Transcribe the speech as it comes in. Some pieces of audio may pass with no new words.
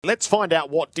Let's find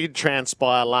out what did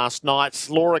transpire last night.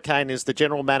 Laura Kane is the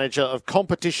General Manager of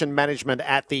Competition Management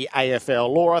at the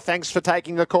AFL. Laura, thanks for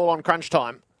taking the call on Crunch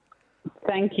Time.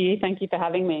 Thank you. Thank you for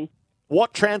having me.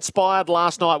 What transpired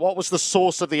last night? What was the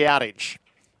source of the outage?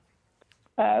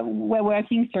 We're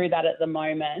working through that at the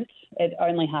moment. It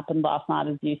only happened last night,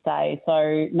 as you say,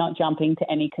 so not jumping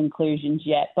to any conclusions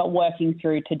yet, but working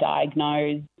through to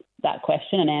diagnose that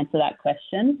question and answer that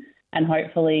question and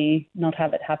hopefully not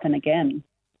have it happen again.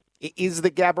 Is the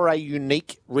Gabba a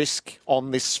unique risk on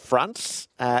this front?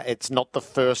 It's not the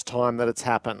first time that it's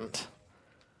happened.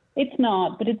 It's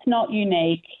not, but it's not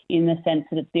unique in the sense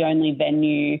that it's the only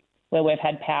venue where we've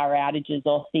had power outages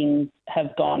or things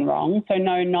have gone wrong. So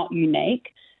no, not unique.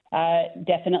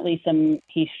 Definitely some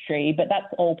history, but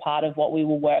that's all part of what we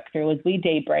will work through as we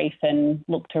debrief and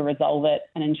look to resolve it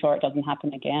and ensure it doesn't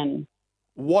happen again.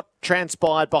 What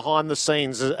transpired behind the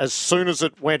scenes as soon as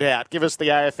it went out? Give us the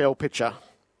AFL picture.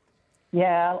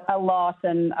 Yeah, a lot.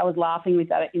 And I was laughing with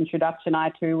that introduction.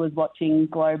 I too was watching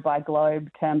Globe by Globe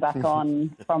turn back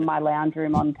on from my lounge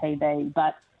room on TV.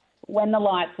 But when the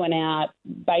lights went out,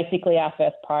 basically our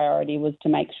first priority was to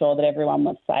make sure that everyone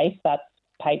was safe. That's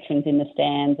patrons in the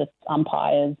stands, it's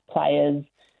umpires, players,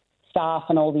 staff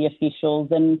and all the officials.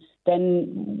 And then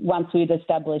once we'd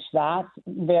established that,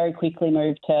 very quickly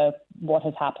moved to what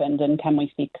has happened and can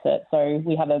we fix it. So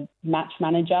we have a match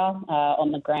manager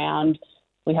on the ground.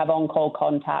 We have on-call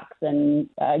contacts and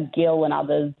Gil and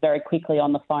others very quickly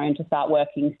on the phone to start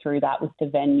working through that with the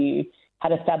venue.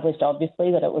 Had established,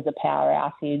 obviously, that it was a power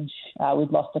outage.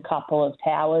 We'd lost a couple of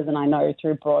towers, and I know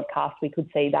through broadcast we could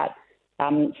see that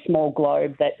small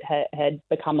globe that had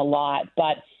become a light.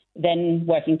 But then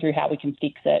working through how we can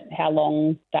fix it, how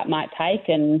long that might take,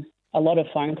 and a lot of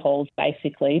phone calls,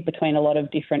 basically, between a lot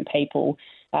of different people.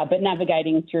 But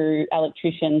navigating through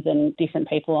electricians and different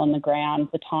people on the ground,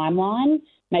 the timeline,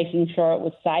 making sure it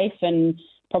was safe. And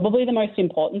probably the most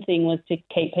important thing was to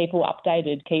keep people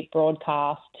updated, keep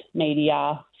broadcast,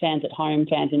 media, fans at home,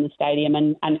 fans in the stadium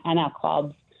and our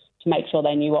clubs to make sure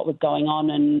they knew what was going on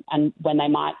and when they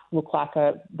might look like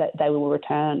that they will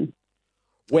return.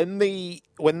 When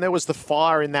there was the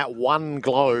fire in that one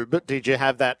globe, did you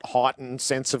have that heightened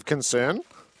sense of concern?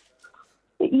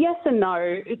 Yes and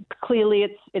no. Clearly,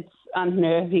 it's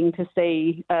unnerving to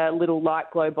see a little light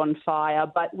globe on fire,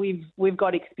 but we've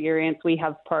got experience. We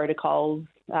have protocols,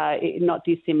 not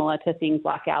dissimilar to things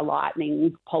like our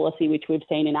lightning policy, which we've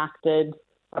seen enacted.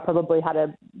 I probably had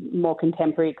a more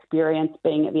contemporary experience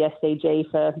being at the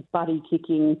SCG for Buddy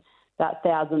kicking that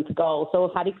 1,000th goal. So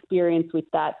I've had experience with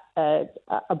that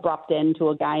abrupt end to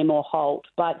a game or halt,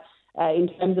 but in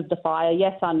terms of the fire,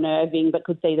 yes, unnerving, but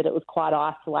could see that it was quite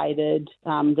isolated.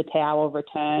 The tower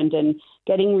returned and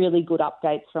getting really good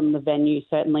updates from the venue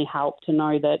certainly helped to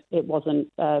know that it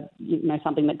wasn't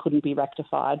something that couldn't be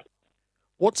rectified.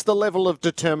 What's the level of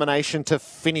determination to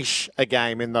finish a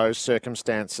game in those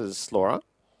circumstances, Laura?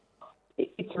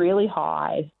 It's really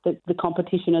high. The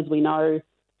competition, as we know,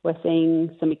 we're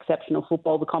seeing some exceptional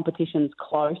football. The competition's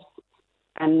close.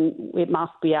 And it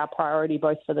must be our priority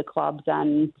both for the clubs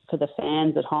and for the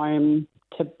fans at home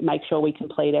to make sure we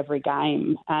complete every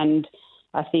game. And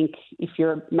I think if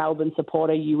you're a Melbourne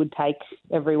supporter, you would take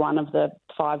every one of the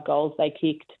 5 goals they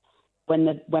kicked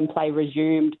when play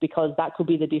resumed, because that could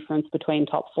be the difference between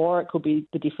top 4. It could be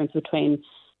the difference between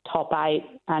top 8.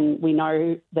 And we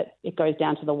know that it goes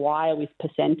down to the wire with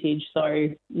percentage. So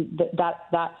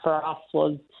that for us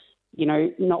was,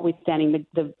 notwithstanding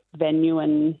the venue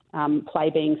and play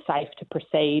being safe to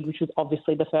proceed, which was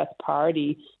obviously the first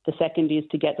priority. The second is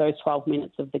to get those 12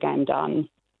 minutes of the game done.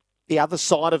 The other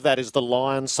side of that is the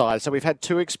Lions side. So we've had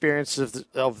 2 experiences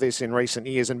of this in recent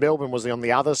years, and Melbourne was on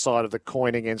the other side of the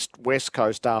coin against West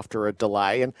Coast after a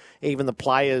delay. And even the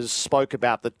players spoke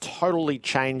about the totally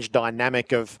changed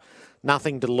dynamic of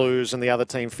nothing to lose and the other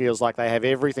team feels like they have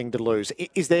everything to lose.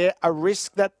 Is there a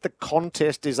risk that the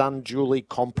contest is unduly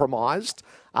compromised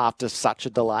after such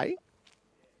a delay?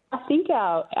 I think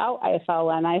our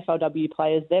AFL and AFLW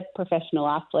players, they're professional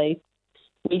athletes.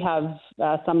 We have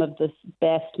some of the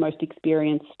best, most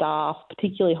experienced staff,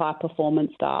 particularly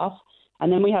high-performance staff.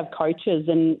 And then we have coaches,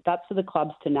 and that's for the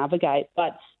clubs to navigate.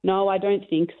 But no, I don't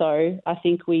think so. I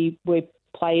think we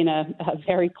play in a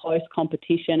very close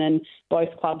competition, and both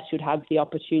clubs should have the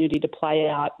opportunity to play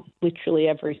out literally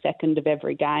every second of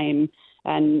every game.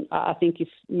 And I think if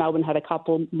Melbourne had a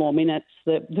couple more minutes,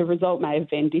 the result may have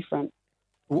been different.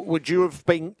 Would you have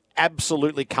been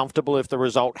absolutely comfortable if the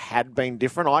result had been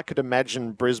different? I could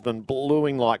imagine Brisbane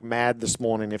bluing like mad this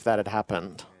morning if that had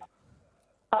happened.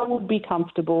 I would be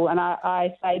comfortable, and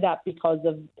I say that because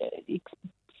of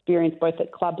experience both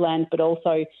at Clubland but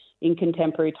also in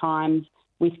contemporary times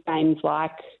with games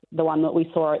like the one that we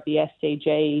saw at the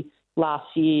SCG last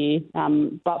year,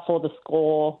 but for the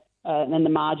score and the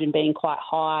margin being quite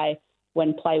high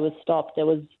when play was stopped, there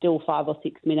was still 5 or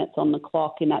 6 minutes on the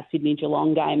clock in that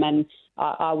Sydney-Geelong game, and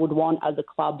I would want, as a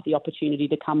club, the opportunity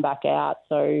to come back out.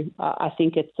 So I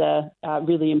think it's a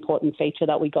really important feature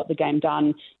that we got the game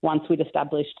done once we'd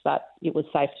established that it was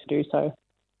safe to do so.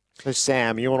 So,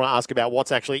 Sam, you want to ask about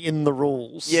what's actually in the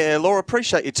rules? Yeah, Laura,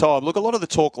 appreciate your time. Look, a lot of the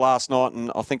talk last night,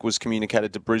 and I think was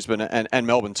communicated to Brisbane and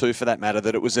Melbourne too, for that matter,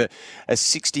 that it was a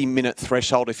 60-minute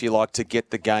threshold, if you like, to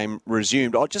get the game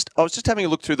resumed. I was just having a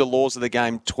look through the laws of the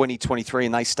game 2023,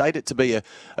 and they state it to be a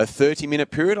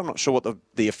 30-minute period. I'm not sure what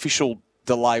the official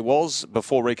delay was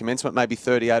before recommencement, maybe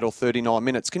 38 or 39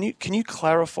 minutes. Can you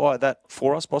clarify that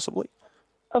for us, possibly?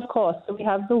 Of course. So we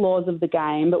have the laws of the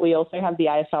game, but we also have the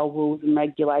AFL rules and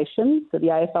regulations. So the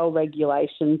AFL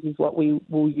regulations is what we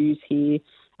will use here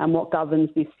and what governs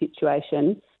this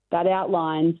situation. That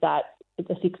outlines that it's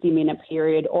a 60-minute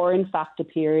period, or in fact a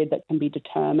period that can be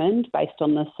determined based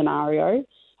on the scenario,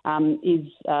 is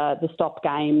the stop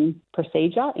game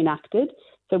procedure enacted.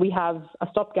 So we have a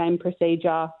stop game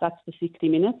procedure, that's the 60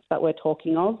 minutes that we're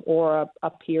talking of, or a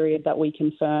period that we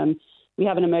confirm. We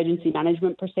have an emergency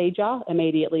management procedure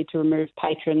immediately to remove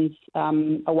patrons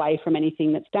away from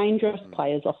anything that's dangerous,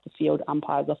 players off the field,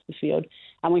 umpires off the field.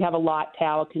 And we have a light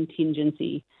tower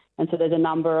contingency. And so there's a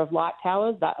number of light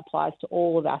towers that applies to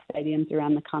all of our stadiums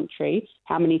around the country.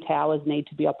 How many towers need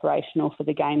to be operational for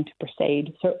the game to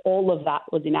proceed? So all of that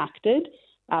was enacted.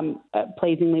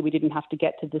 Pleasingly, we didn't have to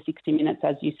get to the 60 minutes.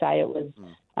 As you say, it was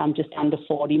just under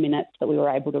 40 minutes that we were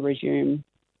able to resume.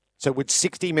 So would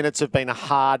 60 minutes have been a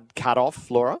hard cut-off,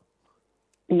 Laura?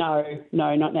 No,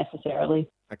 not necessarily.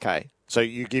 Okay. So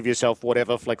you give yourself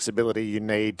whatever flexibility you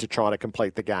need to try to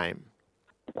complete the game?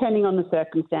 Depending on the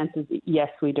circumstances, yes,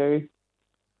 we do.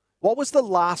 What was the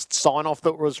last sign-off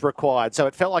that was required? So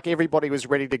it felt like everybody was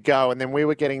ready to go, and then we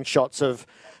were getting shots of,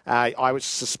 I would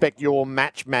suspect, your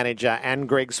match manager and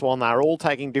Greg Swan. They were all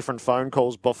taking different phone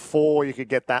calls before you could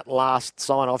get that last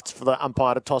sign-off for the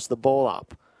umpire to toss the ball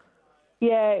up.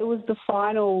 Yeah, it was the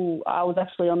final. I was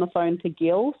actually on the phone to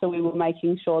Gil, so we were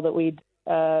making sure that we'd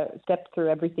stepped through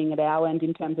everything at our end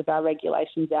in terms of our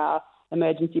regulations, our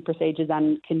emergency procedures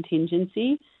and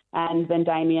contingency. And then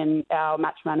Damien, our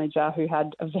match manager, who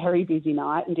had a very busy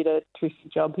night and did a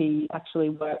terrific job, he actually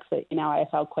works in our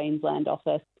AFL Queensland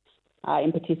office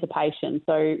in participation.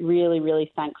 So really,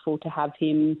 really thankful to have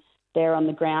him there on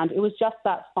the ground. It was just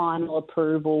that final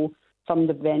approval from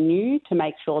the venue to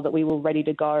make sure that we were ready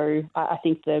to go. I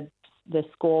think the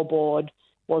scoreboard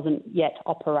wasn't yet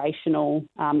operational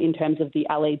in terms of the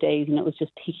LEDs, and it was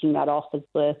just ticking that off as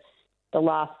the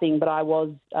last thing. But I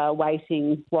was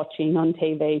watching on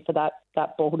TV for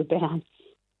that ball to bounce.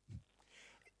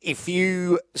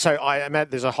 I imagine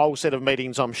there's a whole set of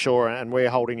meetings, I'm sure, and we're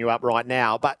holding you up right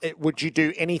now, but would you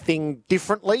do anything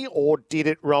differently, or did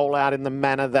it roll out in the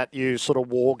manner that you sort of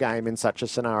war game in such a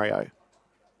scenario?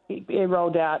 It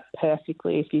rolled out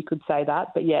perfectly, if you could say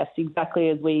that. But yes, exactly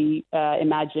as we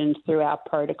imagined through our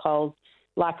protocols.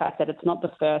 Like I said, it's not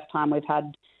the first time we've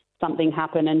had something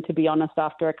happen. And to be honest,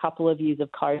 after a couple of years of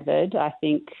COVID, I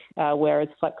think we're as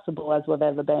flexible as we've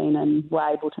ever been, and we're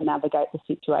able to navigate the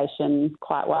situation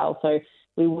quite well. So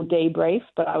we will debrief,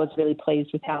 but I was really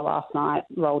pleased with how last night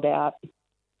rolled out.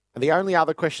 And the only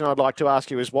other question I'd like to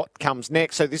ask you is what comes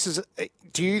next. So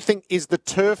do you think, is the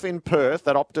turf in Perth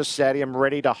at Optus Stadium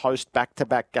ready to host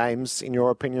back-to-back games, in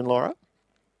your opinion, Laura?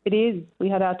 It is. We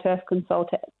had our turf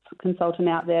consultant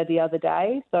out there the other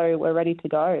day, so we're ready to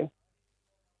go.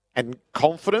 And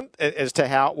confident as to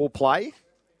how it will play?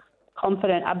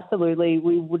 Confident, absolutely.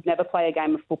 We would never play a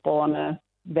game of football on a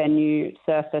venue,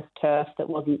 surface, turf that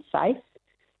wasn't safe.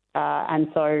 And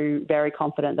so very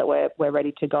confident that we're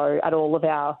ready to go at all of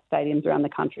our stadiums around the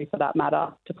country, for that matter,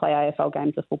 to play AFL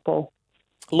games of football.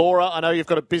 Laura, I know you've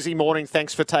got a busy morning.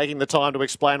 Thanks for taking the time to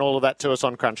explain all of that to us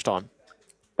on Crunch Time.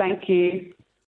 Thank you.